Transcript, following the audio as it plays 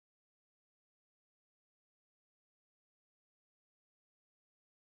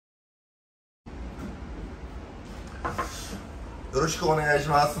よろしくお願いし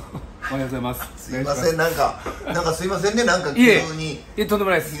ます。おはようございます。すいません、なんかすいませんね、なんか急に。とんで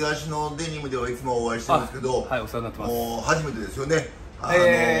もないです。東のデニムではいつもお会いしてるんですけど、はい、お世話になってます。もう初めてですよね。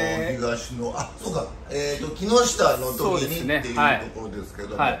東の、そうか、木下の時にっていうところですけど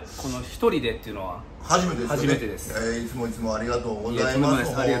も、この一人でっていうのは初めてですよね。初めてです。いつもありがとうございま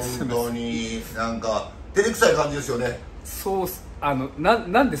す。本当になんか照れくさい感じですよね。そう、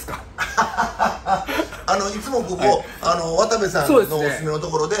なんですか。いつもここ、渡部さんのおすすめのと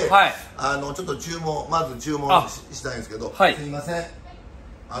ころで、ちょっとまず注文したいんですけど、すいません。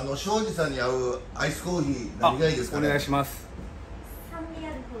庄司さんに合うアイスコーヒー何がいいですかね。お願いします。酸味あ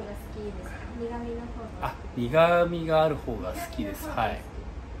る方が好きですか。苦味の方が。苦味がある方が好きです。はい。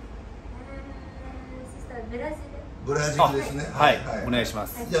そしたらブラジル。ブラジルですね。はい、お願いしま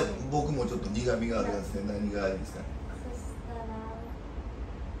す。じゃあ僕もちょっと苦味があるやつで何がいいですかね。そしたら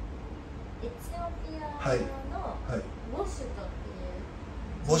エチオピアのウォシュトってい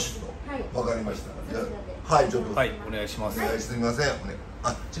う。ウォシュト。わかりました。じゃあはい、ちょっとはい、お願いします。すみません。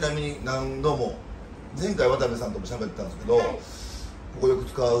ちなみに何度も前回渡部さんとも喋ってたんですけど、ここよく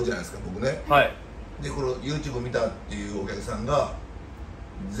使うじゃないですか、僕ね。はい。でこの YouTube 見たっていうお客さんが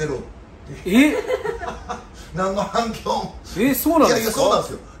ゼロって。何の反響。そうなんですか。そうなんで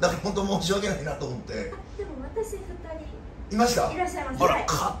すよ。だから本当申し訳ないなと思って。でも私2人いました。いらっしゃいます。あら、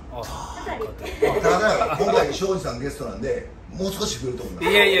勝った。ただ今回庄司さんゲストなんでもう少し増えると思います。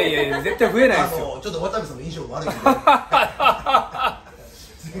いや絶対増えないですよ。ちょっと渡部さんの印象も悪いんで。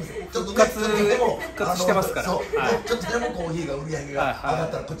ちょっと復活してますから。ちょっとでもコーヒーが売り上げが上が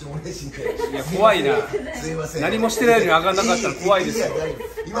ったらこっちも嬉しいんで。いや怖いな。すいません。何もしてないのに上がんなかったら怖いですよ。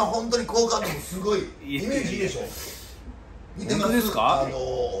今本当に好感度もすごいイメージいいでしょ。見てます。本当ですか。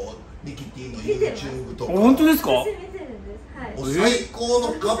ミキティの YouTube とか。本当ですか。最高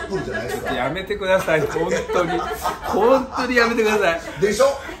のカップルじゃないですか。やめてください。本当にやめてください。でしょ。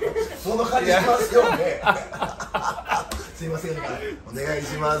その感じしますよね。すいません、お願い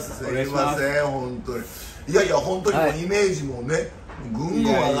します。すいません、本当に。いや本当にイメージもね、ぐんぐ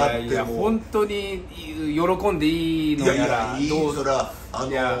ん上がっても。本当に喜んでいいのやら。いい、そら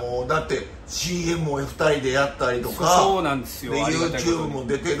だって CM も2人でやったりとか、そうなんですよ。 YouTube も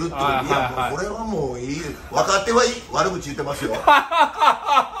出てるって。いやもうこれはもういい。若手はいい、悪口言ってますよ。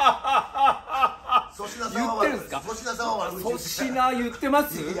粗品さんは悪口。粗品さんは悪口粗品言ってま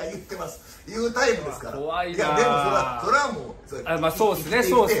す。いや言ってます。言うタイプですから。怖いな。いやでもそれはもうそうですね、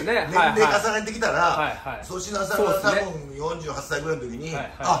そうですね。年齢重ねてきたら粗品さんが多分48歳ぐらいの時に、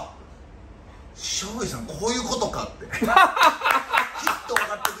あ、庄司さんこういうことかってきっと分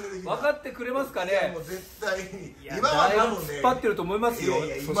かってくれる。分かってくれますかね。もう絶対に今は多分ね、突っ張ってると思いますよ。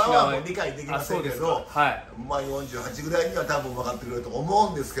今はもう理解できませんけど、まあ48ぐらいには多分分かってくれると思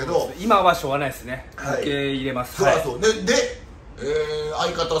うんですけど、今はしょうがないですね。受け入れます。そうで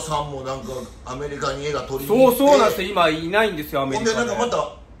相方さんもなんかアメリカに映画撮りに行って、そうなんですよ。今いないんですよ、アメリカで。ほんでなんかま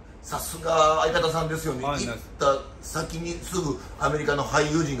たさすが相方さんですよね。行った先にすぐアメリカの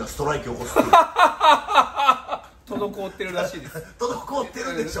俳優陣がストライキを起こすっていう。滞ってるらしいです。滞って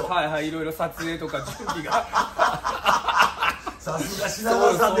るでしょ。いろいろ撮影とか準備が。さすが品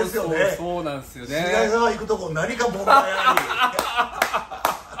川さんですよね。そうなんですよね。品川行くとこ何か問題あ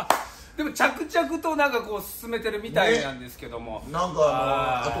り。でも着々となんかこう進めてるみたいなんですけども、なん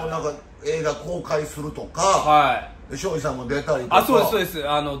かあとなんか映画公開するとか、庄司さんも出たりとか。そうですド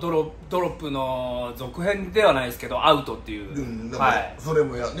ロップの続編ではないですけど、アウトっていう、それ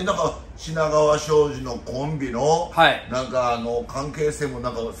もやね。なんか品川庄司のコンビのなんか関係性も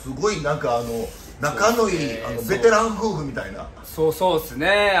なんかすごいなんか仲のいいベテラン夫婦みたいな。そうです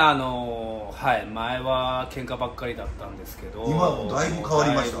ね。前は喧嘩ばっかりだったんですけど、今はもうだいぶ変わ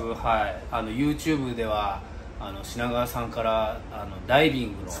りました。YouTube では品川さんからダイビ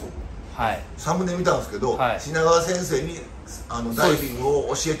ングのサムネ見たんですけど、品川先生にダイビング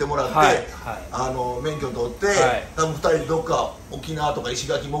を教えてもらって、免許取って、多分2人でどっか沖縄とか石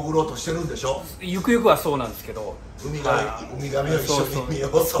垣潜ろうとしてるんでしょ。ゆくゆくはそうなんですけど、ウミガメを一緒に見よ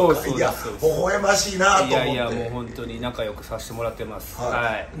うとか。いや微笑ましいなと思って。いやもう本当に仲良くさせてもらってます。で今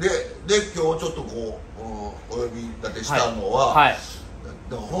日ちょっとこうお呼び立てしたのは、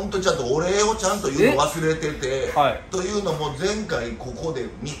本当にちゃんとお礼をちゃんと言うの忘れてて、というのも前回ここで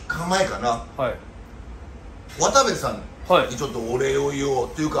3日前かな、渡部さんにちょっとお礼を言おう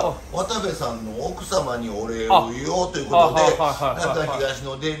というか、渡部さんの奥様にお礼を言おうということで、なんか東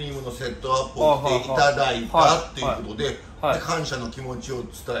のデニムのセットアップをしていただいたっていうことで、感謝の気持ちを伝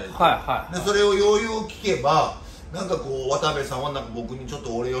えて、でそれをようよう聞けば、なんかこう渡部さんはなんか僕にちょっ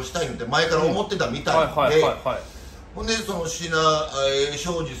とお礼をしたいのって前から思ってたみたいで、ほんでその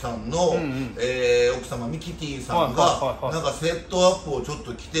庄司さんの奥様ミキティさんがなんかセットアップをちょっ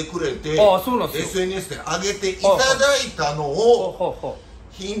と着てくれて SNS で上げていただいたのを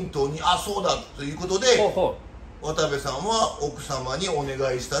ヒントにそうだということで渡部さんは奥様にお願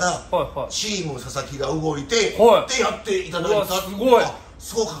いしたらチーム佐々木が動いてでやっていただいた。すごい。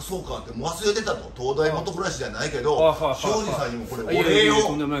そうかそうかってもう忘れてたと。東大元暮らしじゃないけど庄司さんにもこれお礼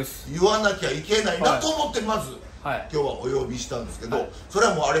を言わなきゃいけないなと思ってまず今日はお呼びしたんですけど、それ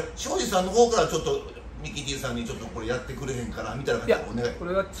はもう庄司さんの方からちょっとミキティさんにちょっとこれやってくれへんかなみたいな感じでお願い。こ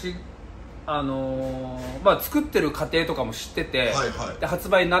れは作ってる過程とかも知っててで発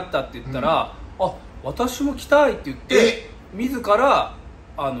売になったって言ったら私も着たいって言って自ら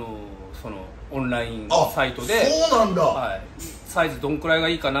そのオンラインサイトでそうなんだ、サイズどんくらいが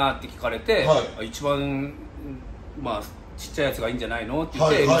いいかなって聞かれて、一番ちっちゃいやつがいいんじゃないのって言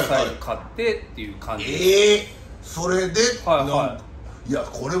って M サイズ買ってっていう感じでそれでいや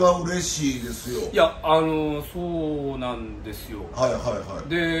これは嬉しいですよ。いやそうなんですよ。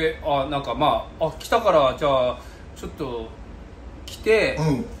でなんか来たからじゃあちょっと来て、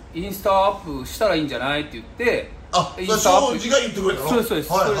インスタアップしたらいいんじゃないって言ってインスタアップが言ってくれたの。そうです。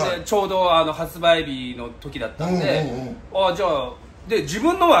それでちょうど発売日の時だったんでじゃあで自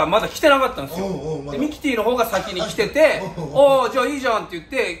分のはまだ来てなかったんですよ。でミキティの方が先に来ててじゃあいいじゃんって言っ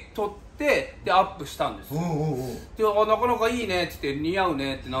て撮ってでアップしたんですよ。でなかなかいいねって言って似合う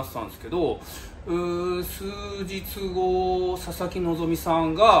ねってなってたんですけど数日後佐々木希さ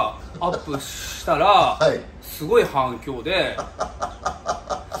んがアップしたらすごい反響で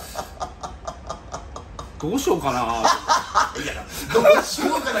どうしようかな。いやどうし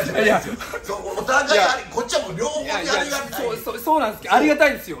ようかなじゃないですよ。お互いこっちはもう両方にありがたい。そうなんですけどありがた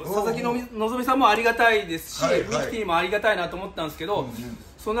いですよ。佐々木希さんもありがたいですしミキティもありがたいなと思ったんですけど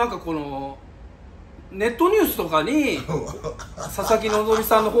なんかこのネットニュースとかに佐々木希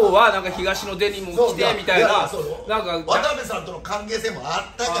さんの方はなんか東野デニムを着てみたいななんか渡部さんとの関係性も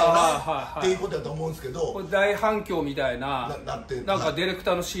あったからっていうことだと思うんですけど大反響みたいななんかディレク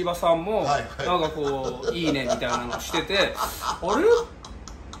ターの椎葉さんもなんかこういいねみたいなのをしてて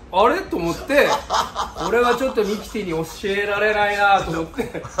あれと思って俺はちょっとミキティに教えられないなと思っ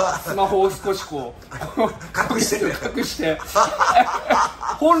てスマホを少しこう隠して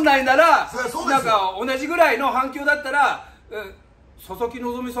本来ならなんか同じぐらいの反響だったら佐々木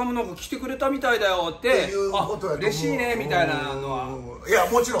希さんもなんか来てくれたみたいだよって嬉しいねみたいなのはいや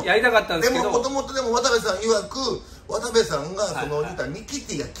もちろんやりたかったんですけどでももともとでも渡部さん曰く渡部さんがその言ったミキ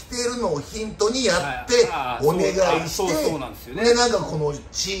ティが着てるのをヒントにやってお願いしてでなんかこの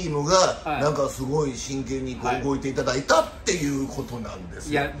チームがなんかすごい真剣にこう動いていただいたっていうことなんで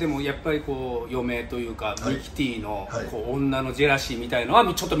すよ。いやでもやっぱりこう余命というかミキティのこう女のジェラシーみたいの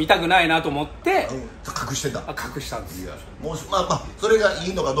はちょっと見たくないなと思って隠してた隠したんですよ。もうそれがい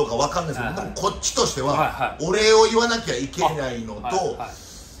いのかどうかわかんないですけどでもこっちとしてはお礼を言わなきゃいけないのと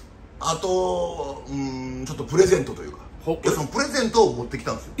あとちょっとプレゼントというかそのプレゼントを持ってき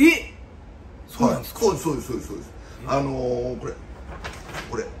たんですよ。そうなんですか。そうです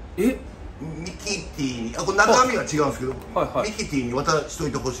これミキティにこれ中身は違うんですけどミキティに渡しと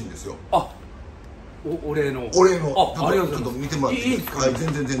いてほしいんですよ。お礼のちょっと見てもらっていいですか。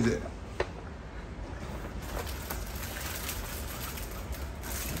全然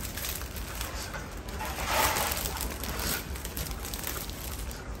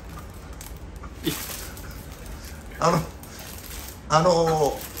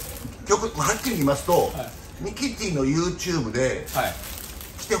曲はっきり言いますとミキティの YouTube で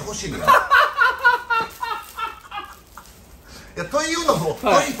来てほしいのよ。というの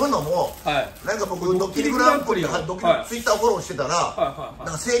もなんか僕ドッキリグランプリドッキリツイッターフォローしてたらな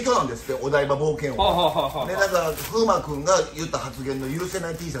んか盛況なんですってお台場冒険王でなんか風磨君が言った発言の許せ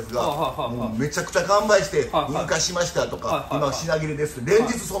ない T シャツがもうめちゃくちゃ完売して入荷しましたとか今品切れですって連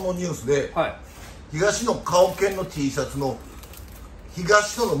日そのニュースで東野顔犬の T シャツの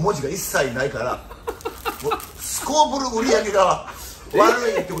東野の文字が一切ないからすこぶる売り上げが悪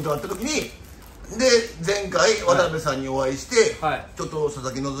いってことがあった時にで前回渡部さんにお会いしてちょっと佐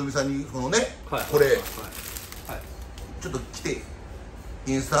々木希さんにこのねこれちょっと来て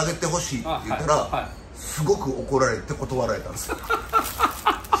インスタ上げてほしいって言ったらすごく怒られて断られたんですよ。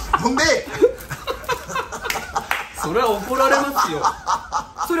ほんでそれは怒られますよ。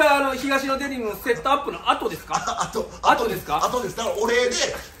それは東野デニムのセットアップの後ですか。後ですか。後です。だからお礼で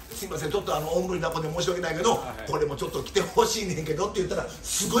すいませんちょっとおんぶに抱っこで申し訳ないけどこれもちょっと来てほしいねんけどって言ったら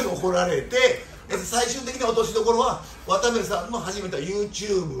すごい怒られて最終的に落としどころは渡部さんの始めた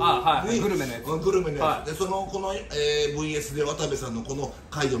YouTube にグルメのやつで、この、VS で渡部さんのこの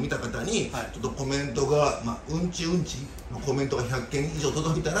回を見た方に、ちょっとコメントが、うんちのコメントが100件以上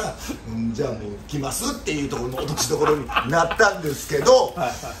届いたら、じゃあもう来ますっていうところの落としどころになったんですけど、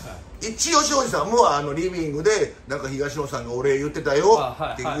一応庄司さんもリビングでなんか東野さんがお礼言ってたよ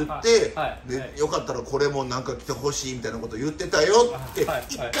って言って、でよかったらこれもなんか来てほしいみたいなこと言ってたよって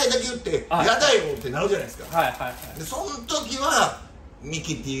1回だけ言って「やだよ」ってなるじゃないですか。でその時はミ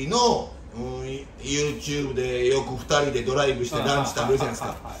キティのYouTube でよく2人でドライブしてランチ食べるじゃないです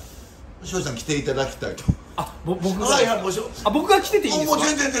か。庄司さん来ていただきたいと。僕が来てていいんですか？もう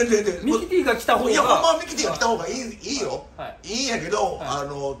全然ミキティが来た方が、いやほんまミキティが来た方がいいよ、いいんやけど、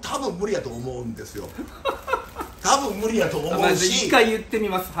多分無理やと思うんですよ。多分無理やと思うし、一回言ってみ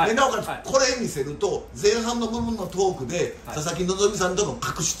ます。なおかつこれ見せると前半の部分のトークで佐々木希さんとの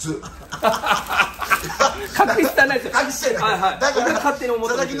確執隠してないですよ。隠してない。だから勝手に思っ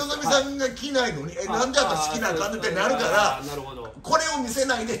て佐々木希さんが着ないのになんで私好きなのかってなるから、これを見せ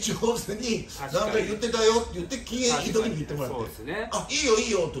ないで上手になんか言ってたよって言っていい時に言ってもらって、あいいよい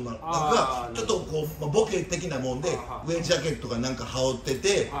いよとなんかちょっとこうボケ的なもんで上ジャケットがなんか羽織って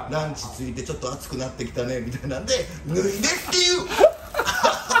てランチついてちょっと暑くなってきたねみたいなんで脱いでってい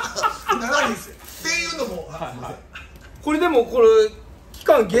うならないですよっていうのも、これでもこれ期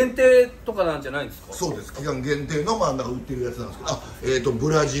間限定とかなんじゃないんですか？そうです、期間限定のなんか売ってるやつなんですけど、ブ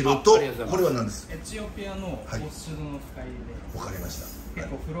ラジルとこれは何です？エチオピアのオッシュドの深入りで。わかりました。結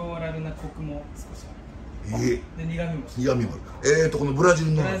構フローラルなコクも少しある。で苦味も。苦味もある。このブラジ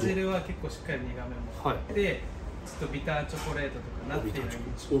ルの。ブラジルは結構しっかり苦味もあって、ちょっとビターチョコレートとかナッティーな印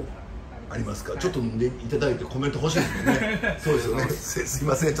象がありますか？ちょっと飲んでいただいてコメント欲しいですよね。そうですよね。すい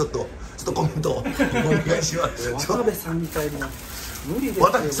ません、ちょっとコメントお願いします。渡部さんみたいな。無理ですよ。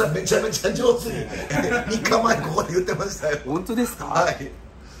渡部さんめちゃめちゃ上手に3日前ここで言ってましたよ。本当ですか？はい。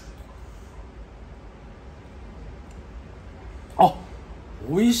あ、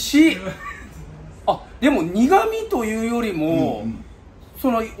美味しい。あ、でも苦味というよりも、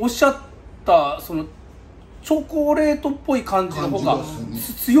そのおっしゃったそのチョコレートっぽい感じの方が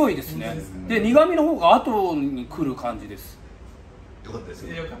強いですね。で苦味の方が後に来る感じです。よかったですよ。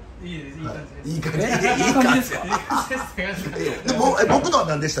いいです、いい感じです。いい感じですか？でも僕のは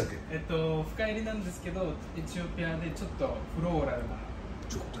何でしたっけ？深入りなんですけどエチオピアでちょっとフローラルな。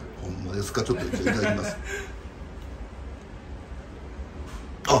ちょっとほんまですか？ちょっといただきます。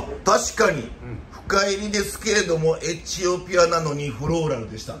あ、確かに深入りですけれどもエチオピアなのにフローラ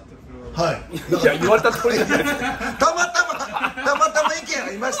ルでした。はい。いや言われた通りじゃないですか。たまたま意見あ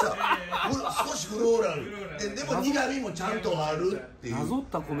りました。少しフローラルでも苦味もちゃんとあるっていう。なぞっ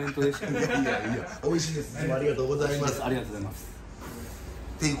たコメントでしたね。いや美味しいです。ありがとうございます。ありがとうございます。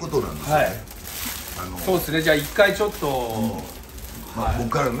っていうことなんですね。そうですね。じゃあ一回ちょっと僕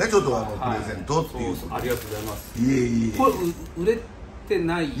からのねちょっとプレゼントっていう。ありがとうございます。いえ。これ売れて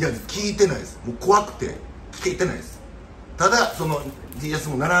ない？いや聞いてないです。もう怖くて聞いてないです。ただその T シャツ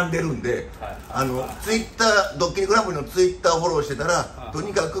も並んでるんで、ツイッタードッキリグランプリのツイッターをフォローしてたら、と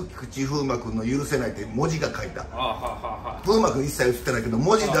にかく菊池風磨君の許せないって文字が書いた。風磨君一切映ってないけど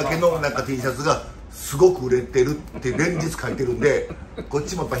文字だけのなんか T シャツがすごく売れてるって連日書いてるんで、こっ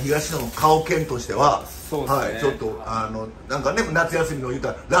ちもやっぱ東野の顔犬としては、はい、ちょっとなんかね夏休みの言うた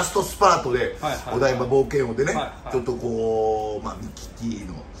らラストスパートでお台場冒険王でね、ちょっとこうミキティ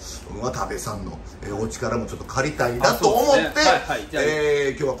の渡部さんのお力もちょっと借りたいなと思っ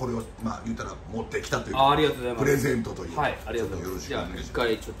て、今日はこれを言ったら持ってきたというプレゼントという。はい、ありがとうございます。じゃあ一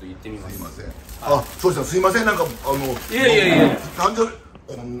回ちょっと言ってみます。すいません。あ、そうしたすいません、なんかいや誕生日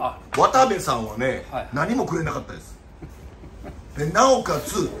渡部さんはね何もくれなかったです。でなおか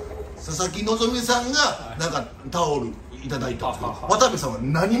つ佐々木希さんがなんかタオルいただいたんですけど、渡部さんは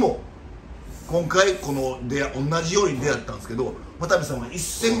何も今回この同じように出会ったんですけど、渡部さんは一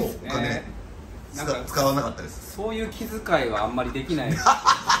銭もお金使わなかったです。そういう気遣いはあんまりできない。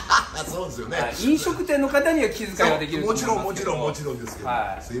そうですよね。飲食店の方には気遣いはできる。もちろんですけど、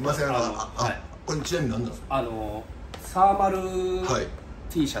すいません。これちなみに何なんですか？サーマル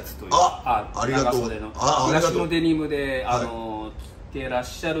T シャツという、ありがとう。東野デニムで着てらっ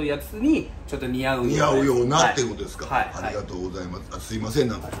しゃるやつにちょっと似合うようなっていうことですか？ありがとうございます。すいません、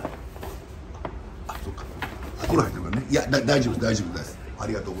なんかそうか袋入ってるからね。いや大丈夫です。あ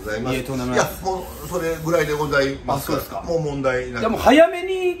りがとうございます。いやもうそれぐらいでございますから。もう問題ない。でも早め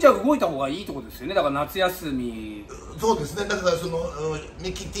にじゃあ動いた方がいいってことですよね。だから夏休み。そうですね。だからその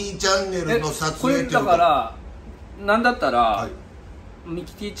ミキティチャンネルの撮影っていうだからなんだったらミ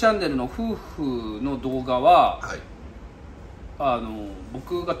キティチャンネルの夫婦の動画は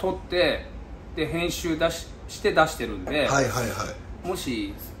僕が撮ってで編集して出してるんで、も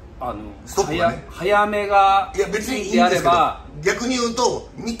し早めがいや別にいいんであですけど、れば、逆に言うと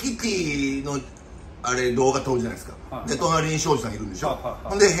ミキティのあれ動画撮るじゃないですか、で隣に庄司さんいるんでしょ、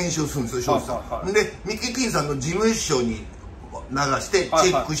ほんで編集するんですよ庄司さん、でミキティさんの事務所に流してチ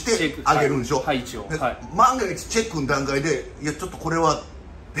ェックしてあげるんでしょ。万が一チェックの段階でいやちょっとこれは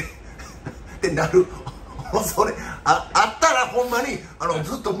ってなるそれあったらほんまに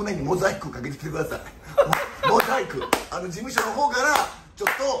ずっと胸にモザイクかけてきてくださいモザイク事務所の方からちょっ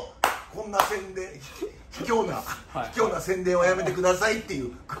とこんな宣伝卑怯な宣伝はやめてくださいってい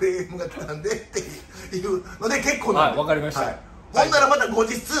うクレームが来たんでっていうので結構なんで、わかりました。ほんならまた後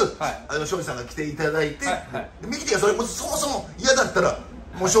日庄司さんが来ていただいて、ミキティがそれもそもそも嫌だったら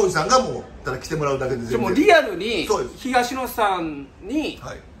もう庄司さんがもうただ来てもらうだけで全然、もうリアルに東野さんに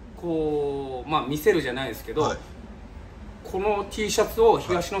こう見せるじゃないですけど、この T シャツを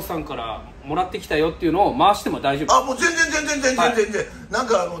東野さんからもらってきたよっていうのを回しても大丈夫？あ、もう全然なん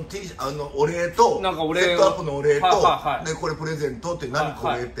かお礼とセットアップのお礼とでこれプレゼントって何こ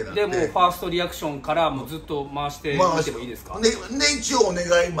れってなってでもうファーストリアクションからもうずっと回してみてもいいですか？で一応お願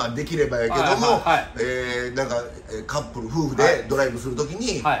いできればやけどもなんかカップル夫婦でドライブするとき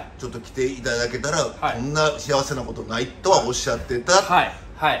にちょっと来ていただけたらこんな幸せなことないとはおっしゃってた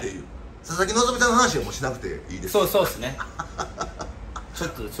っていう。佐々木希ちゃんの話はもうしなくていいです。そうですねちょっ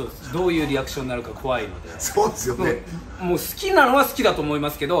とどういうリアクションになるか怖いので。そうですよね。もう好きなのは好きだと思い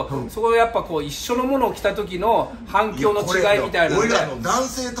ますけど、そこはやっぱこう一緒のものを着た時の反響の違いみたいなので、俺らの男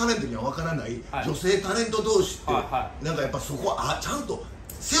性タレントには分からない女性タレント同士ってなんかやっぱそこはちゃんと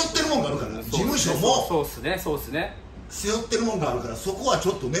背負ってるもんがあるから、事務所もそうですね背負ってるもんがあるから、そこはち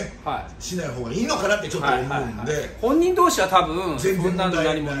ょっとねしない方がいいのかなってちょっと思うんで、本人同士は多分全然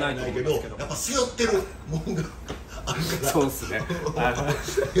何もないけど、やっぱ背負ってるもんがあるから。そうですね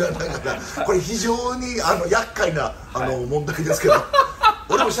いやだからこれ非常に厄介な問題ですけど、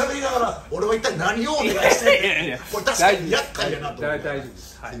俺も喋りながら俺は一体何をお願いしてこれ確かに厄介だなと思って。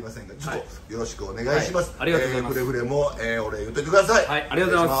すいませんがちょっとよろしくお願いします。ありがとうございます。くれぐれもお礼言っといてください。ありが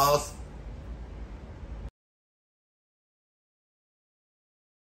とうございます。